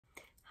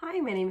Hi,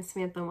 my name is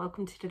Samantha and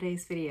welcome to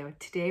today's video.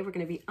 Today we're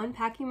going to be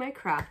unpacking my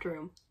craft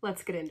room.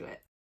 Let's get into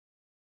it.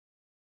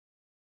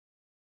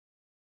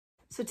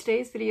 So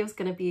today's video is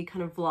going to be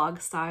kind of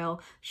vlog style,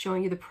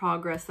 showing you the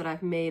progress that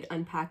I've made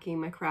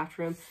unpacking my craft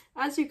room.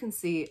 As you can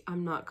see,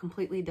 I'm not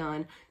completely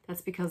done.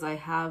 That's because I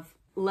have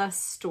less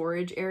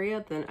storage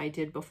area than I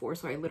did before,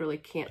 so I literally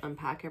can't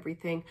unpack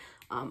everything.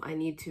 I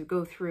need to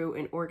go through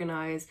and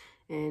organize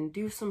and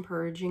do some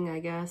purging, I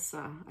guess.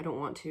 I don't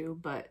want to,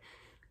 but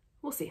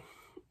we'll see.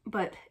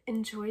 But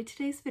enjoy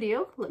today's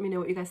video. Let me know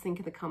what you guys think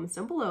in the comments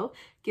down below.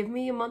 Give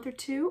me a month or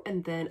two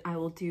and then I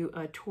will do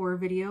a tour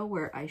video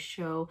where I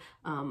show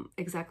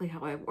exactly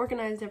how I've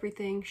organized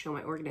everything, show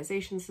my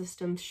organization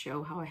systems,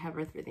 show how I have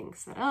everything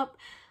set up.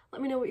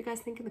 Let me know what you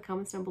guys think in the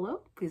comments down below.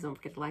 Please don't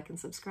forget to like and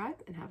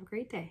subscribe and have a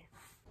great day.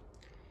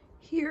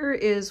 Here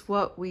is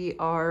what we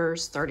are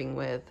starting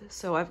with.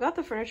 So I've got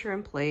the furniture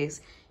in place.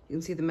 You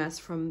can see the mess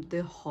from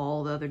the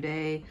haul the other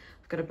day.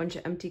 I've got a bunch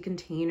of empty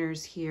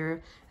containers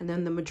here. And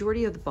then the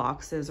majority of the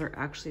boxes are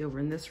actually over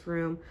in this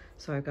room.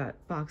 So I've got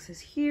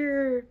boxes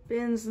here,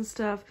 bins and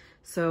stuff.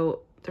 So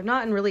they're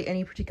not in really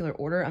any particular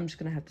order. I'm just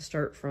gonna have to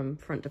start from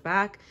front to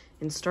back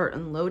and start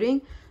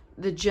unloading.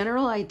 The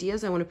general idea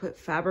is I want to put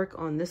fabric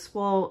on this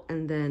wall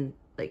and then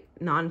like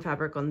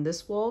non-fabric on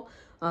this wall.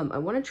 I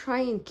want to try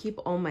and keep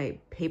all my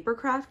paper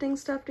crafting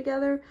stuff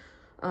together.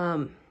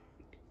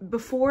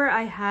 Before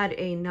I had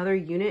another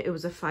unit, it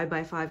was a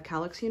 5x5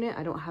 calyx unit.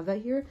 I don't have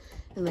that here.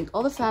 And like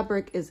all the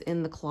fabric is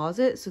in the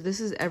closet. So this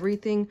is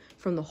everything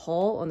from the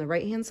haul on the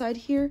right hand side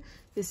here.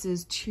 This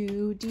is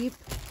 2 deep.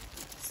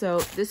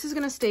 So this is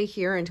going to stay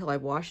here until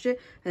I've washed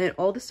it. And then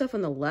all the stuff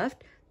on the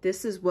left,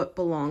 this is what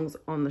belongs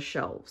on the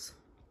shelves.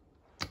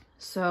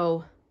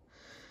 So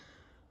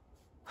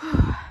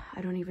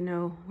I don't even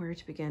know where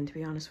to begin, to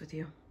be honest with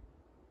you.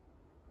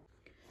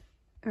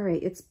 All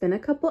right, it's been a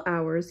couple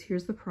hours.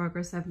 Here's the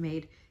progress I've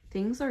made.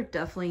 Things are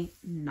definitely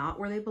not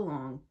where they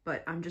belong,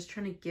 but I'm just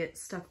trying to get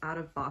stuff out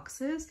of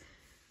boxes.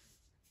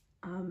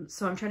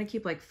 So I'm trying to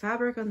keep like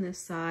fabric on this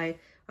side.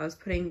 I was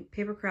putting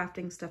paper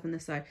crafting stuff on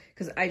this side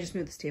because I just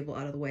moved this table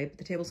out of the way, but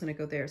the table's gonna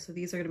go there. So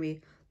these are gonna be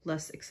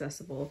less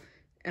accessible.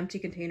 Empty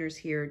containers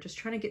here, just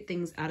trying to get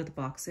things out of the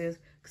boxes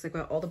because I've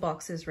got all the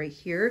boxes right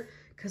here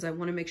because I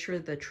want to make sure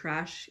the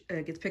trash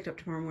gets picked up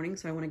tomorrow morning.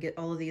 So I want to get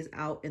all of these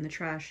out in the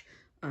trash,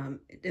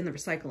 in the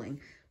recycling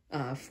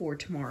for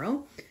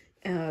tomorrow.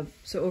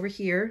 So over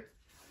here,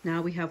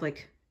 now we have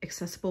like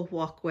accessible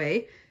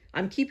walkway.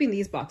 I'm keeping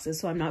these boxes,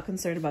 so I'm not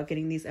concerned about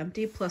getting these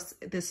empty. Plus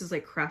this is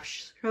like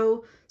craft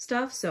show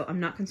stuff. So I'm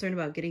not concerned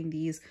about getting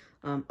these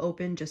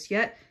open just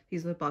yet.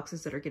 These are the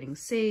boxes that are getting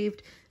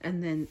saved.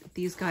 And then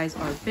these guys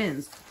are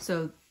bins.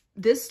 So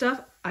this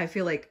stuff, I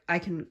feel like I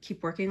can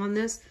keep working on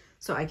this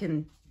so I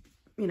can,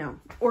 you know,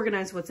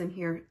 organize what's in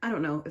here. I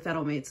don't know if that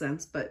all made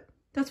sense, but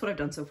that's what I've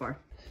done so far.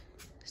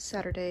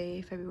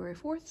 Saturday, February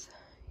 4th.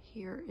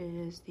 Here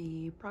is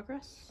the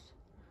progress.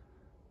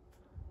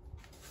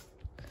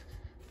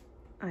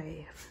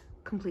 I have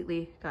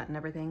completely gotten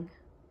everything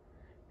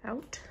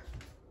out.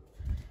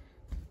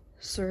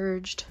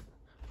 Surged.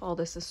 All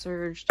this is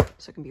surged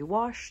so it can be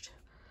washed.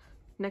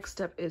 Next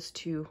step is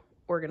to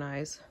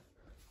organize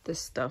this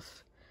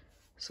stuff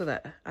so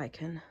that I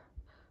can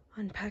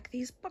unpack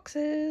these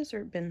boxes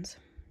or bins.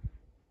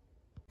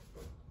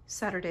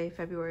 Saturday,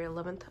 February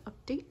 11th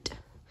update.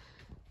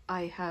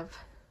 I have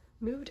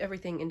moved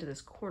everything into this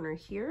corner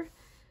here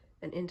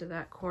and into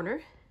that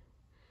corner.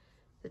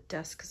 The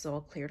desk is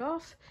all cleared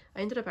off. I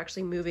ended up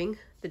actually moving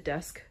the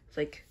desk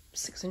like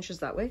 6 inches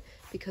that way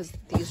because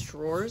these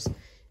drawers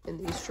and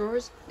these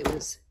drawers, it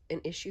was an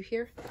issue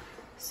here.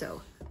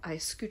 So I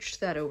scooched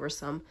that over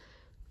some.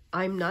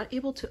 I'm not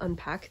able to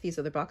unpack these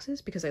other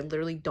boxes because I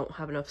literally don't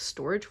have enough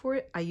storage for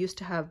it. I used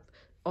to have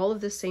all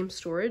of this same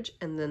storage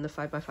and then the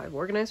 5x5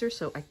 organizer,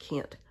 so I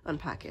can't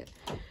unpack it.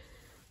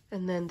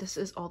 And then this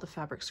is all the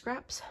fabric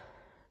scraps.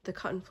 The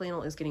cotton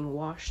flannel is getting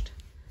washed.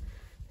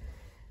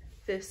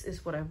 This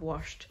is what I've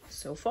washed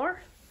so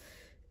far.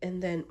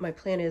 And then my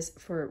plan is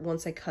for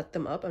once I cut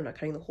them up, I'm not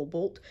cutting the whole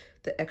bolt,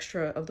 the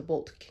extra of the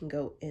bolt can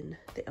go in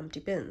the empty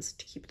bins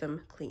to keep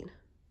them clean.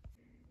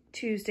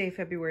 Tuesday,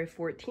 February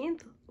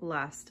 14th,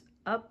 last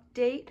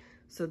update.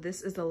 So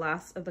this is the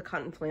last of the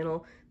cotton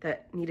flannel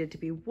that needed to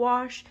be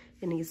washed.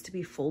 It needs to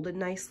be folded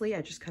nicely.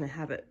 I just kind of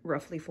have it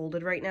roughly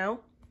folded right now.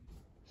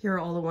 Here are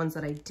all the ones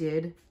that I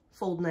did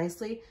fold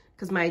nicely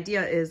because my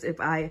idea is if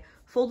I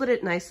folded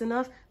it nice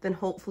enough, then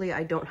hopefully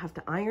I don't have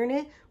to iron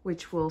it,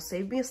 which will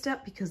save me a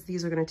step because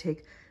these are going to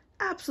take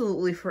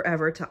absolutely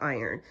forever to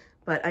iron.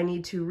 But I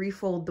need to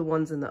refold the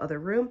ones in the other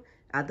room,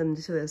 add them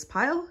to this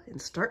pile,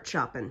 and start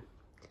shopping.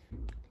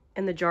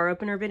 And the jar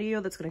opener video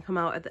that's going to come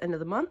out at the end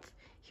of the month,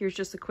 here's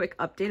just a quick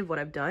update of what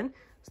I've done.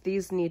 So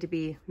these need to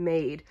be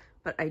made,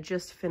 but I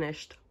just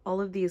finished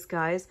all of these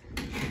guys,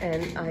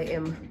 and I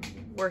am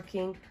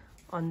working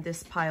on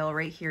this pile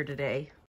right here today.